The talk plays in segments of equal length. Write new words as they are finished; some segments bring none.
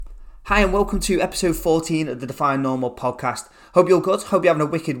Hi and welcome to episode 14 of the Define Normal podcast. Hope you're good, hope you're having a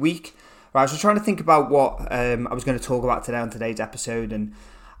wicked week. Right, so I was trying to think about what I was going to talk about today on today's episode,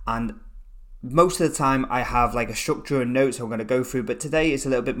 and most of the time I have like a structure and notes I'm going to go through, but today it's a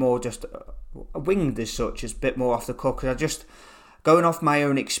little bit more just winged as such. It's a bit more off the cuff, because I just going off my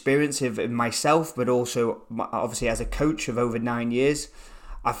own experience of myself, but also obviously as a coach of over 9 years.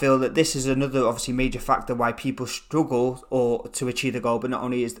 I feel that this is another obviously major factor why people struggle or to achieve their goal, but not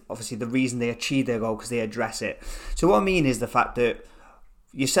only is obviously the reason they achieve their goal because they address it. So what I mean is the fact that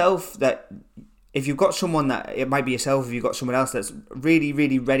yourself, that if you've got someone that, it might be yourself, if you've got someone else that's really,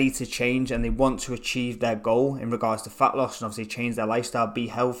 really ready to change and they want to achieve their goal in regards to fat loss and obviously change their lifestyle, be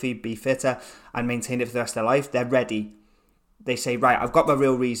healthy, be fitter and maintain it for the rest of their life, they're ready. They say, right, I've got my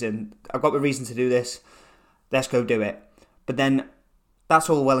reason to do this, let's go do it. But then that's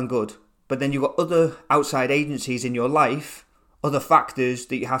all well and good. But then you've got other outside agencies in your life, other factors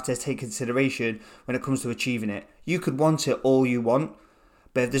that you have to take consideration when it comes to achieving it. You could want it all you want,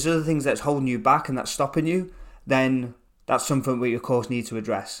 but if there's other things that's holding you back and that's stopping you, then that's something we of course need to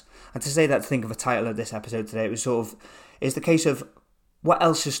address. And to say that, to think of a title of this episode today, it was it's the case of what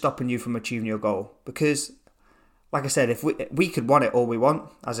else is stopping you from achieving your goal? Because like I said, if we could want it all we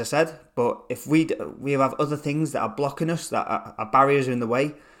want, as I said, but if we have other things that are blocking us, that are barriers in the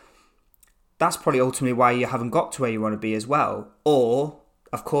way, that's probably ultimately why you haven't got to where you want to be as well. Or,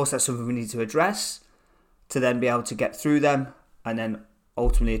 of course, that's something we need to address to then be able to get through them and then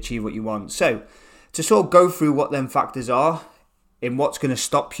ultimately achieve what you want. So, to sort of go through what them factors are in what's going to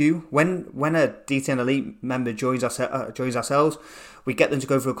stop you, when a DTN Elite member joins ourselves, we get them to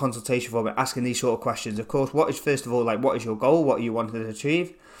go through a consultation form asking these sort of questions. Of course, what is your goal? What are you wanting to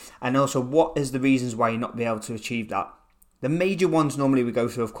achieve? And also, what is the reasons why you're not being able to achieve that? The major ones normally we go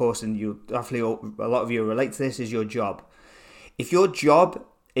through, of course, and you definitely, a lot of you relate to this, is your job. If your job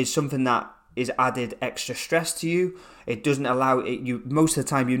is something that is added extra stress to you, it doesn't allow it. You most of the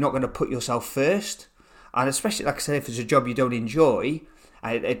time you're not going to put yourself first, and especially like I said, if it's a job you don't enjoy,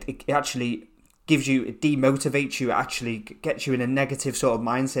 it actually gives you, it demotivates you, it actually gets you in a negative sort of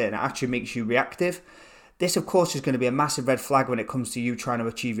mindset, and it actually makes you reactive. This, of course, is going to be a massive red flag when it comes to you trying to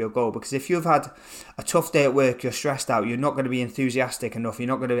achieve your goal, because if you've had a tough day at work, you're stressed out, you're not going to be enthusiastic enough, you're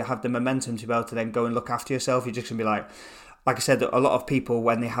not going to have the momentum to be able to then go and look after yourself. You're just going to be like I said, a lot of people,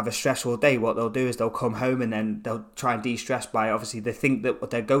 when they have a stressful day, what they'll do is they'll come home and then they'll try and de-stress by, obviously, they think that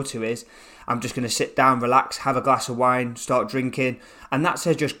what their go-to is, I'm just going to sit down, relax, have a glass of wine, start drinking, and that's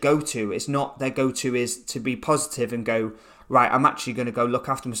their just go-to. It's not their go-to is to be positive and go, right, I'm actually going to go look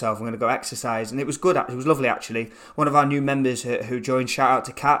after myself, I'm going to go exercise. And it was good, it was lovely actually. One of our new members who joined, shout out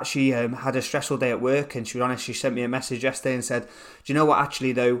to Kat, she had a stressful day at work, and she was honest, she sent me a message yesterday and said, do you know what,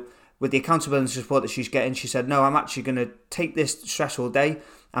 actually though, with the accountability and support that she's getting, she said, no, I'm actually going to take this stressful day,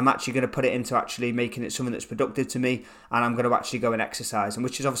 I'm actually going to put it into actually making it something that's productive to me, and I'm going to actually go and exercise, and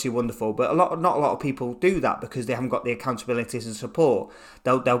which is obviously wonderful. But not a lot of people do that because they haven't got the accountabilities and support.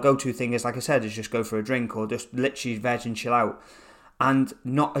 They'll go to things, like I said, is just go for a drink or just literally veg and chill out and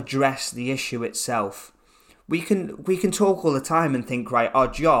not address the issue itself. We can talk all the time and think, right, our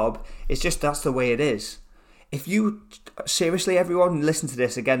job is just, that's the way it is. If you, seriously everyone, listen to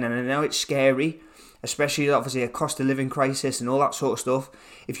this again, and I know it's scary, especially obviously a cost of living crisis and all that sort of stuff.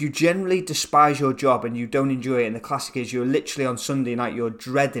 If you generally despise your job and you don't enjoy it, and the classic is you're literally on Sunday night, you're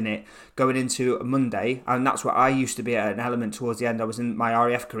dreading it going into a Monday, and that's what I used to be at an element towards the end. I was in my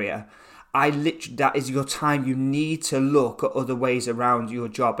RAF career. That is your time. You need to look at other ways around your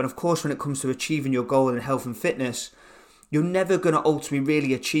job. And of course, when it comes to achieving your goal in health and fitness, you're never going to ultimately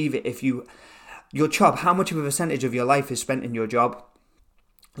really achieve it if your job, how much of a percentage of your life is spent in your job?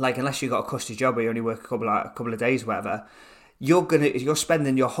 Like, unless you've got a cushy job where you only work a couple of days, whatever, you're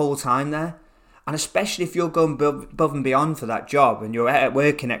spending your whole time there. And especially if you're going above and beyond for that job, and you're at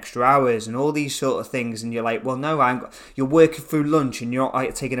working extra hours and all these sort of things, and you're like, well, no, you're working through lunch and you're not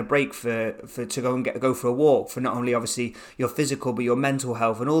like taking a break to go for a walk for not only obviously your physical but your mental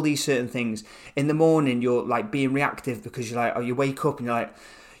health and all these certain things. In the morning, you're like being reactive because you're like, you wake up and you're like,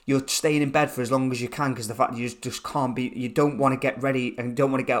 you're staying in bed for as long as you can because the fact that you just can't be, you don't want to get ready and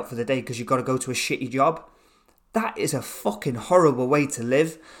don't want to get out for the day because you've got to go to a shitty job. That is a fucking horrible way to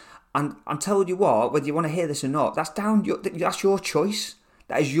live. And I'm telling you what, whether you want to hear this or not, that's your choice.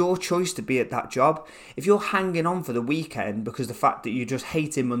 That is your choice to be at that job. If you're hanging on for the weekend because the fact that you're just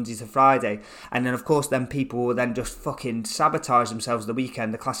hating Monday to Friday, and then of course then people will then just fucking sabotage themselves the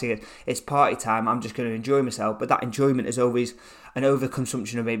weekend, the classic, it's party time, I'm just going to enjoy myself, but that enjoyment is always an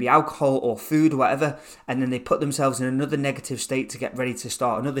overconsumption of maybe alcohol or food or whatever, and then they put themselves in another negative state to get ready to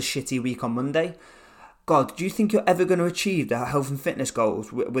start another shitty week on Monday. God, do you think you're ever going to achieve the health and fitness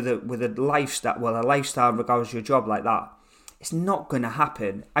goals with a lifestyle regardless of your job like that? It's not going to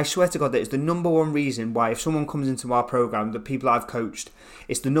happen. I swear to God that it's the number one reason why if someone comes into our program, the people I've coached,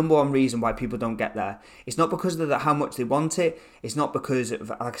 it's the number one reason why people don't get there. It's not because of how much they want it. It's not because of,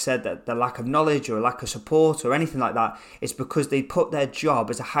 like I said, the lack of knowledge or lack of support or anything like that. It's because they put their job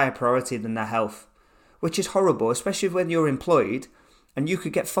as a higher priority than their health, which is horrible, especially when you're employed and you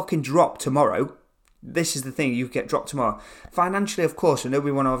could get fucking dropped tomorrow. This is the thing, you get dropped tomorrow. Financially, of course, I know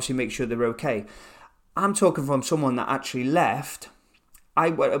we want to obviously make sure they're okay. I'm talking from someone that actually left.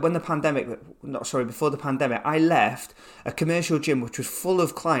 Before the pandemic, I left a commercial gym which was full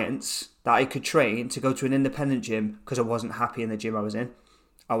of clients that I could train to go to an independent gym because I wasn't happy in the gym I was in.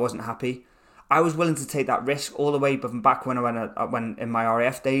 I wasn't happy. I was willing to take that risk all the way back when I went in my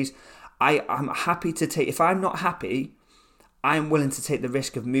RAF days. I'm happy to take, if I'm not happy, I'm willing to take the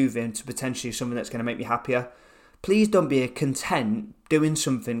risk of moving to potentially something that's going to make me happier. Please don't be content doing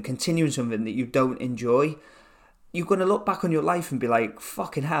something, continuing something that you don't enjoy. You're going to look back on your life and be like,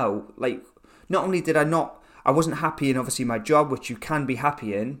 fucking hell. Like, not only did I wasn't happy in obviously my job, which you can be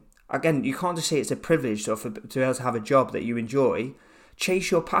happy in. Again, you can't just say it's a privilege to be able to have a job that you enjoy.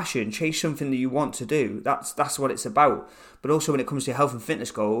 Chase your passion, chase something that you want to do. That's what it's about. But also when it comes to health and fitness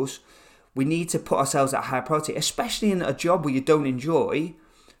goals, we need to put ourselves at a higher priority, especially in a job where you don't enjoy.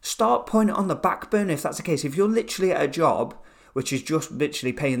 Start putting it on the back burner if that's the case. If you're literally at a job which is just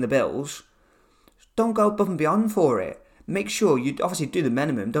literally paying the bills, don't go above and beyond for it. Make sure you obviously do the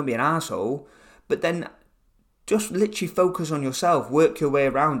minimum, don't be an arsehole, but then just literally focus on yourself, work your way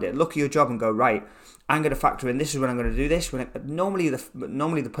around it, look at your job and go, right, I'm going to factor in, this is when I'm going to do this. Normally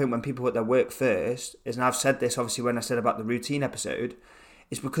the point when people put their work first is, and I've said this obviously when I said about the routine episode,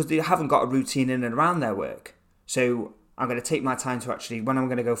 is because they haven't got a routine in and around their work. So I'm going to take my time to actually, when I'm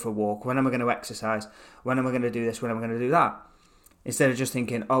going to go for a walk, when am I going to exercise, when am I going to do this, when am I going to do that? Instead of just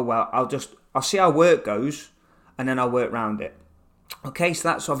thinking, oh, well, I'll see how work goes and then I'll work around it. Okay, so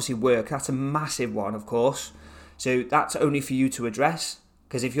that's obviously work. That's a massive one, of course. So that's only for you to address,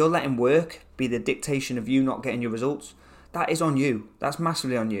 because if you're letting work be the dictation of you not getting your results, that is on you. That's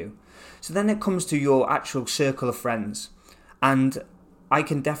massively on you. So then it comes to your actual circle of friends. And I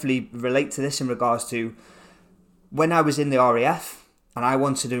can definitely relate to this in regards to when I was in the RAF and I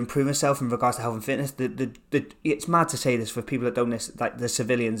wanted to improve myself in regards to health and fitness. It's mad to say this for people that don't know, like the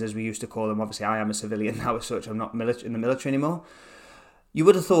civilians as we used to call them. Obviously, I am a civilian now as such. I'm not in the military anymore. You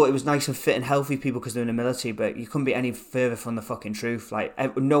would have thought it was nice and fit and healthy people because they're in the military, but you couldn't be any further from the fucking truth.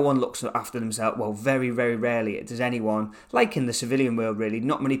 Like, no one looks after themselves. Well, very, very rarely does anyone, like in the civilian world really,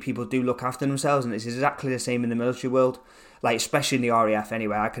 not many people do look after themselves, and it's exactly the same in the military world. Like, especially in the RAF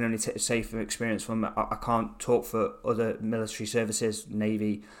anyway. I can only say from experience I can't talk for other military services,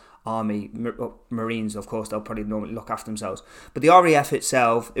 Navy, Army, Marines, of course, they'll probably normally look after themselves. But the RAF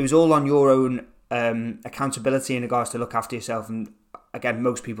itself, it was all on your own accountability in regards to look after yourself, and again,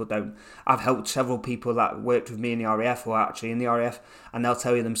 most people don't. I've helped several people that worked with me in the RAF or actually in the RAF, and they'll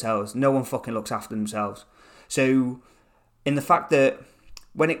tell you themselves, no one fucking looks after themselves. So, in the fact that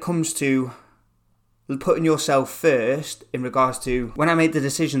when it comes to putting yourself first in regards to when I made the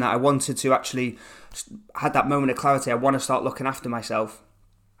decision that I wanted to actually had that moment of clarity, I want to start looking after myself.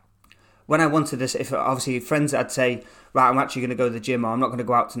 When I wanted this, if obviously friends I'd say, right, I'm actually going to go to the gym, or I'm not going to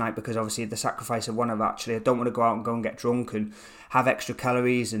go out tonight because obviously the sacrifice of I don't want to go out and go and get drunk and have extra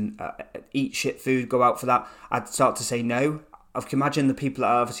calories and eat shit food, go out for that. I'd start to say no. I can imagine the people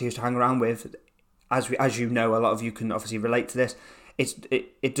that I obviously used to hang around with, as you know, a lot of you can obviously relate to this.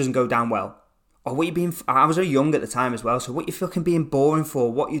 It doesn't go down well. Or what you being? I was very young at the time as well. So what you fucking being boring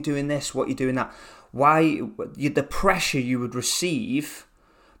for? What you doing this? What you doing that? The pressure you would receive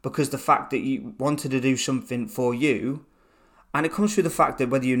because the fact that you wanted to do something for you, and it comes through the fact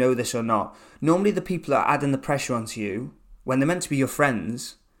that whether you know this or not, normally the people that are adding the pressure onto you when they're meant to be your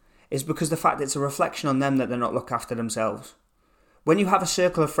friends is because the fact that it's a reflection on them that they're not look after themselves. When you have a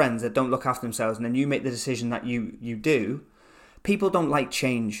circle of friends that don't look after themselves and then you make the decision that you do. People don't like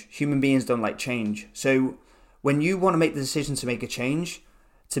change. Human beings don't like change. So when you want to make the decision to make a change,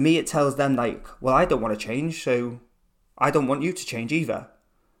 to me it tells them like, well, I don't want to change, so I don't want you to change either.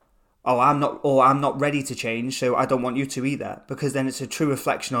 I'm not ready to change, so I don't want you to either. Because then it's a true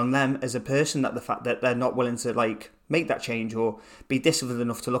reflection on them as a person, that the fact that they're not willing to like make that change or be disciplined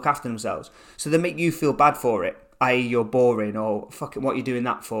enough to look after themselves. So they make you feel bad for it, i.e. you're boring or fucking what you're doing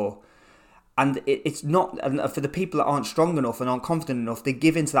that for. And it's not, and for the people that aren't strong enough and aren't confident enough, they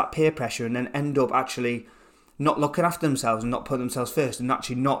give into that peer pressure and then end up actually not looking after themselves and not putting themselves first and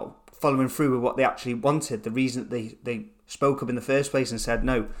actually not following through with what they actually wanted, the reason that they spoke up in the first place and said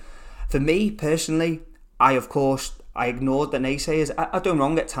no. For me, personally, of course, I ignored the naysayers. I don't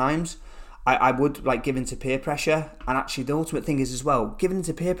wrong at times. I would like give in to peer pressure, and actually the ultimate thing is as well, giving in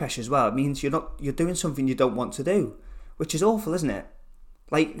to peer pressure as well, it means you're doing something you don't want to do, which is awful, isn't it?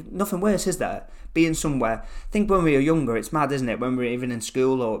 Like, nothing worse, is there? Being somewhere. Think when we were younger, it's mad, isn't it? When we were even in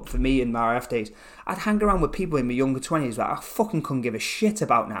school, or for me in my RF days, I'd hang around with people in my younger 20s that I fucking couldn't give a shit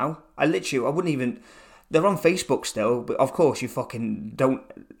about now. I wouldn't even... They're on Facebook still, but of course you fucking don't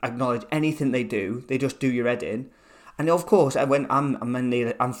acknowledge anything they do. They just do your head in. And of course, when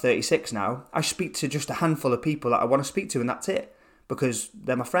I'm 36 now, I speak to just a handful of people that I want to speak to, and that's it. Because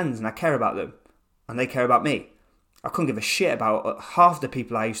they're my friends and I care about them. And they care about me. I couldn't give a shit about half the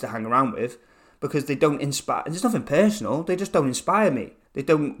people I used to hang around with because they don't inspire. There's nothing personal. They just don't inspire me. They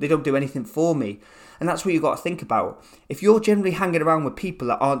don't do anything for me. And that's what you've got to think about. If you're generally hanging around with people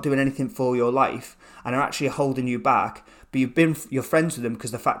that aren't doing anything for your life and are actually holding you back, but you're friends with them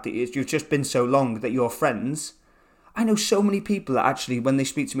because the fact that you've just been so long that you're friends. I know so many people that actually, when they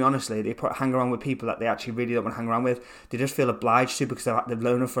speak to me honestly, they hang around with people that they actually really don't want to hang around with. They just feel obliged to because they've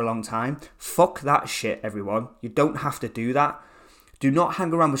known them for a long time. Fuck that shit, everyone. You don't have to do that. Do not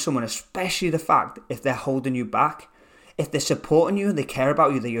hang around with someone, especially the fact if they're holding you back. If they're supporting you and they care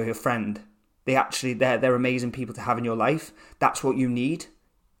about you, that you're your friend. They're amazing people to have in your life. That's what you need.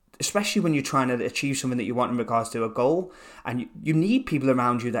 Especially when you're trying to achieve something that you want in regards to a goal, and you need people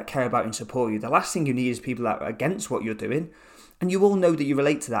around you that care about and support you. The last thing you need is people that are against what you're doing, and you all know that you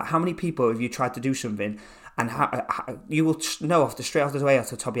relate to that. How many people have you tried to do something, and you will know straight off the way off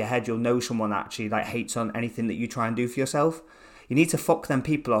the top of your head, you'll know someone that actually like hates on anything that you try and do for yourself. You need to fuck them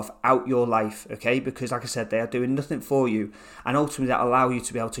people off out your life, okay? Because like I said, they are doing nothing for you, and ultimately that allow you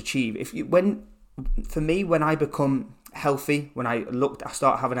to be able to achieve. For me, when I become healthy, when I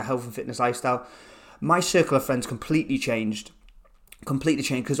start having a health and fitness lifestyle, my circle of friends completely changed,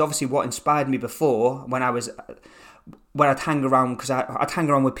 because obviously what inspired me before, when I'd hang around, because I'd hang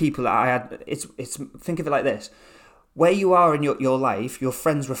around with people that I had, it's think of it like this: where you are in your life, your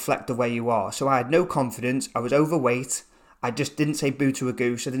friends reflect the way you are. So I had no confidence, I was overweight, I just didn't say boo to a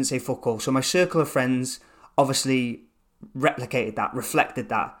goose, I didn't say fuck all. So my circle of friends obviously replicated that, reflected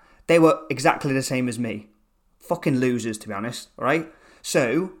that. They were exactly the same as me. Fucking losers, to be honest, alright?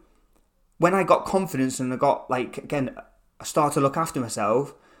 So, when I got confidence and I started to look after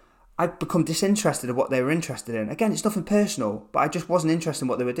myself, I'd become disinterested of what they were interested in. Again, it's nothing personal, but I just wasn't interested in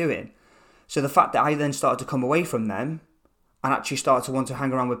what they were doing. So the fact that I then started to come away from them and actually started to want to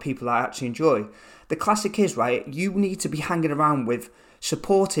hang around with people I actually enjoy. The classic is, right, you need to be hanging around with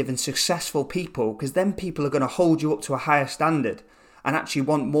supportive and successful people, because then people are going to hold you up to a higher standard and actually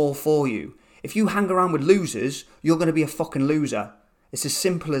want more for you. If you hang around with losers, you're going to be a fucking loser. It's as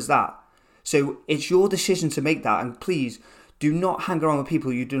simple as that. So it's your decision to make that, and please do not hang around with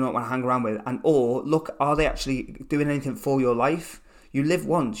people you do not want to hang around with, or look, are they actually doing anything for your life? You live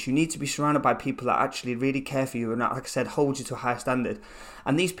once. You need to be surrounded by people that actually really care for you and, like I said, hold you to a higher standard.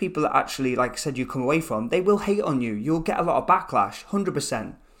 And these people that actually, like I said, you come away from, they will hate on you. You'll get a lot of backlash,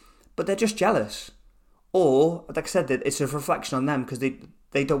 100%. But they're just jealous. Or, like I said, it's a reflection on them because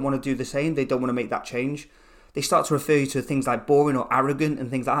they don't want to do the same. They don't want to make that change. They start to refer you to things like boring or arrogant and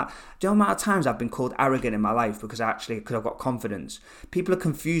things like that. Do you know the amount of times I've been called arrogant in my life because I've got confidence? People are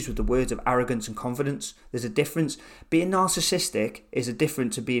confused with the words of arrogance and confidence. There's a difference. Being narcissistic is a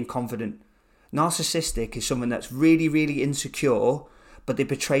different to being confident. Narcissistic is someone that's really, really insecure, but they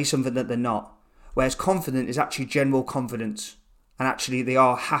portray something that they're not. Whereas confident is actually general confidence. And actually they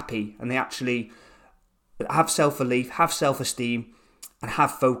are happy and they actually have self-belief, have self-esteem, and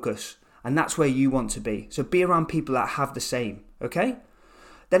have focus. And that's where you want to be. So be around people that have the same, okay?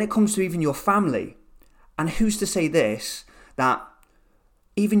 Then it comes to even your family. And who's to say this, that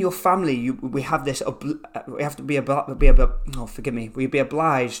even your family, we have to be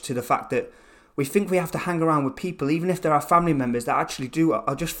obliged to the fact that we think we have to hang around with people, even if they're our family members, that actually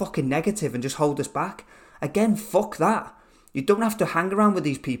are just fucking negative and just hold us back. Again, fuck that. You don't have to hang around with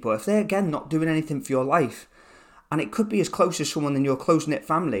these people if they're, again, not doing anything for your life. And it could be as close as someone in your close-knit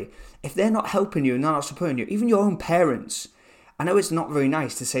family. If they're not helping you and they're not supporting you, even your own parents. I know it's not very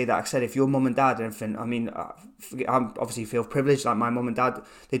nice to say that. Like I said, if your mum and dad and everything, I mean, I obviously feel privileged, like my mum and dad,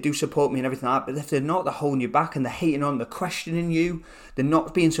 they do support me and everything like that. But if they're not, they're holding you back and they're hating on, they're questioning you, they're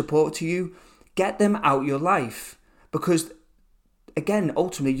not being supportive to you, get them out your life. Because, again,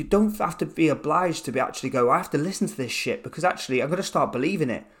 ultimately, you don't have to be obliged to actually go, I have to listen to this shit because actually I've got to start believing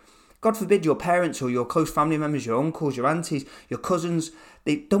it. God forbid your parents or your close family members, your uncles, your aunties, your cousins,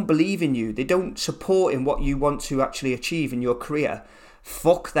 they don't believe in you. They don't support in what you want to actually achieve in your career.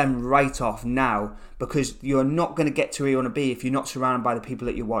 Fuck them right off now, because you're not going to get to where you want to be if you're not surrounded by the people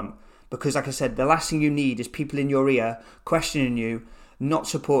that you want. Because like I said, the last thing you need is people in your ear questioning you, not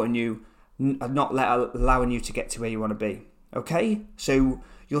supporting you, not allowing you to get to where you want to be. Okay? So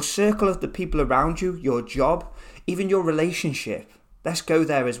your circle of the people around you, your job, even your relationship, let's go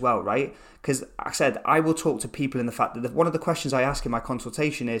there as well, right? Because like I said, I will talk to people in the fact that one of the questions I ask in my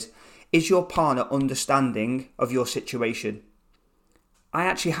consultation is your partner understanding of your situation? I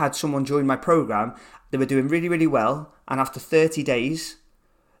actually had someone join my program. They were doing really, really well. And after 30 days,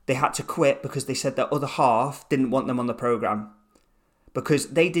 they had to quit because they said their other half didn't want them on the program. Because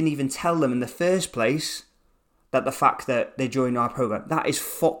they didn't even tell them in the first place that the fact that they joined our program. That is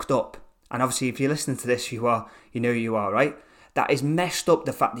fucked up. And obviously, if you're listening to this, you are, right? That is messed up,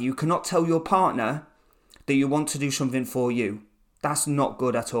 the fact that you cannot tell your partner that you want to do something for you. That's not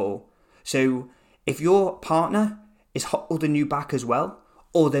good at all. So if your partner is holding you back as well,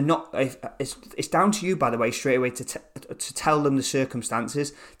 or they're not, it's down to you, by the way, straight away to tell them the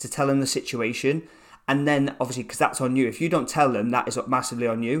circumstances, to tell them the situation. And then obviously, because that's on you. If you don't tell them, that is massively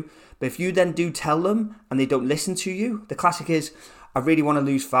on you. But if you then do tell them and they don't listen to you, the classic is, I really want to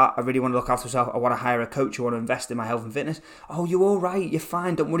lose fat. I really want to look after myself. I want to hire a coach. I want to invest in my health and fitness. Oh, you're all right. You're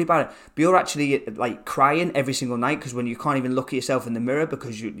fine. Don't worry about it. But you're actually like crying every single night because when you can't even look at yourself in the mirror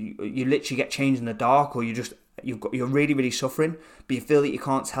because you literally get changed in the dark, or you're really, really suffering, but you feel that you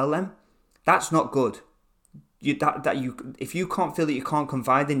can't tell them. That's not good. If you can't feel that you can't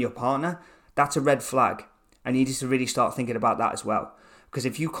confide in your partner, that's a red flag. And you need to really start thinking about that as well. Because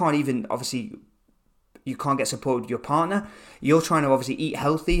if you can't even, obviously, you can't get support with your partner, you're trying to obviously eat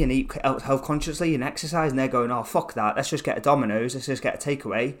healthy and eat health consciously and exercise, and they're going, oh, fuck that, let's just get a Domino's, let's just get a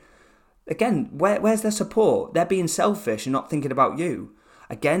takeaway. Again, where's their support? They're being selfish and not thinking about you.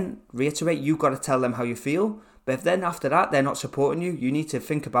 Again, reiterate, you've got to tell them how you feel. But if then after that, they're not supporting you, you need to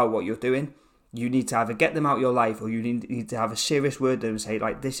think about what you're doing. You need to either get them out of your life, or you need to have a serious word with them and say,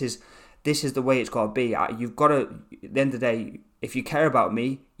 like, this is the way it's got to be. You've got to, at the end of the day, if you care about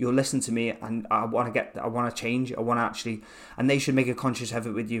me, you'll listen to me, and I want to change, and they should make a conscious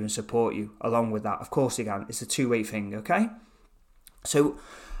effort with you and support you along with that. Of course they can. It's a two-way thing, okay? So,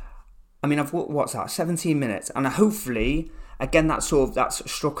 I mean, what's that, 17 minutes, and hopefully, again, that's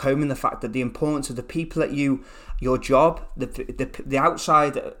struck home in the fact that the importance of the people at your job, the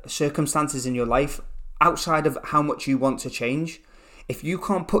outside circumstances in your life, outside of how much you want to change. If you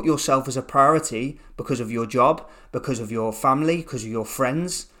can't put yourself as a priority because of your job, because of your family, because of your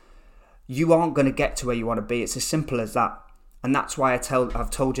friends, you aren't going to get to where you want to be. It's as simple as that. And that's why I've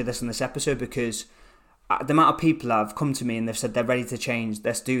told you this in this episode, because the amount of people that have come to me and they've said they're ready to change,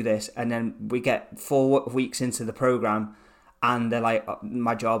 let's do this. And then we get 4 weeks into the program and they're like,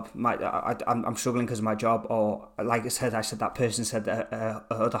 my job, I'm struggling because of my job. Or like I said that person said that her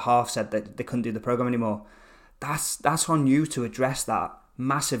other half said that they couldn't do the program anymore. That's on you to address that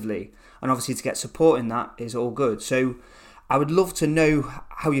massively, and obviously to get support in that is all good. So I would love to know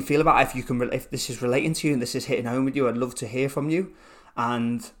how you feel about it. If this is relating to you and this is hitting home with you, I'd love to hear from you.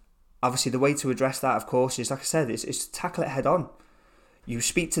 And obviously the way to address that, of course, is, like I said, is to tackle it head on. You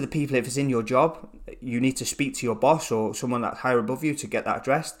speak to the people. If it's in your job, you need to speak to your boss or someone that's higher above you to get that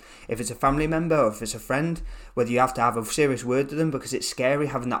addressed. If it's a family member or if it's a friend, whether you have to have a serious word to them, because it's scary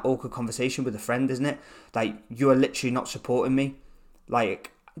having that awkward conversation with a friend, isn't it? Like, you are literally not supporting me.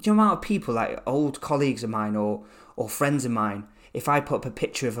 Like, do you know the amount of people, like old colleagues of mine or friends of mine, if I put up a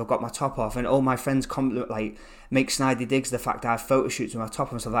picture of I've got my top off and all my friends make snidey digs the fact that I have photo shoots with my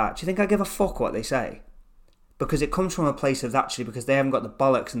top and stuff like that, do you think I give a fuck what they say? Because it comes from a place of actually, because they haven't got the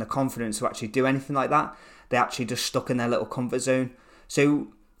bollocks and the confidence to actually do anything like that. They're actually just stuck in their little comfort zone. So,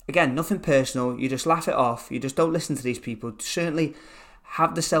 again, nothing personal. You just laugh it off. You just don't listen to these people. Certainly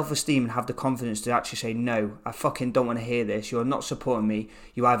have the self-esteem and have the confidence to actually say, no, I fucking don't want to hear this. You're not supporting me.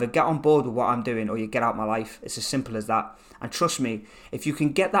 You either get on board with what I'm doing or you get out of my life. It's as simple as that. And trust me, if you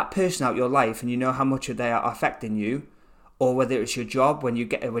can get that person out of your life and you know how much they are affecting you, or whether it's your job, when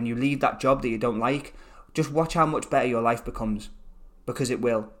you leave that job that you don't like, just watch how much better your life becomes, because it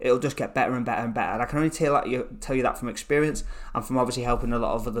will. It'll just get better and better and better. And I can only tell you that from experience and from obviously helping a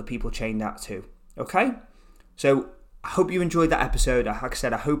lot of other people change that too. Okay? So I hope you enjoyed that episode. Like I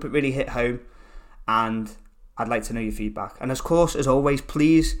said, I hope it really hit home, and I'd like to know your feedback. And of course, as always,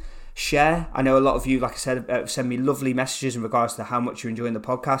 please share. I know a lot of you, like I said, send me lovely messages in regards to how much you're enjoying the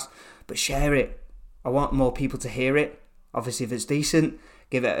podcast, but share it. I want more people to hear it. Obviously, if it's decent,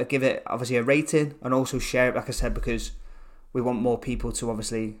 give it obviously a rating, and also share it, like I said, because we want more people to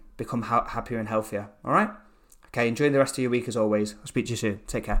obviously become happier and healthier. All right? Okay, enjoy the rest of your week as always. I'll speak to you soon.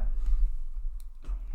 Take care.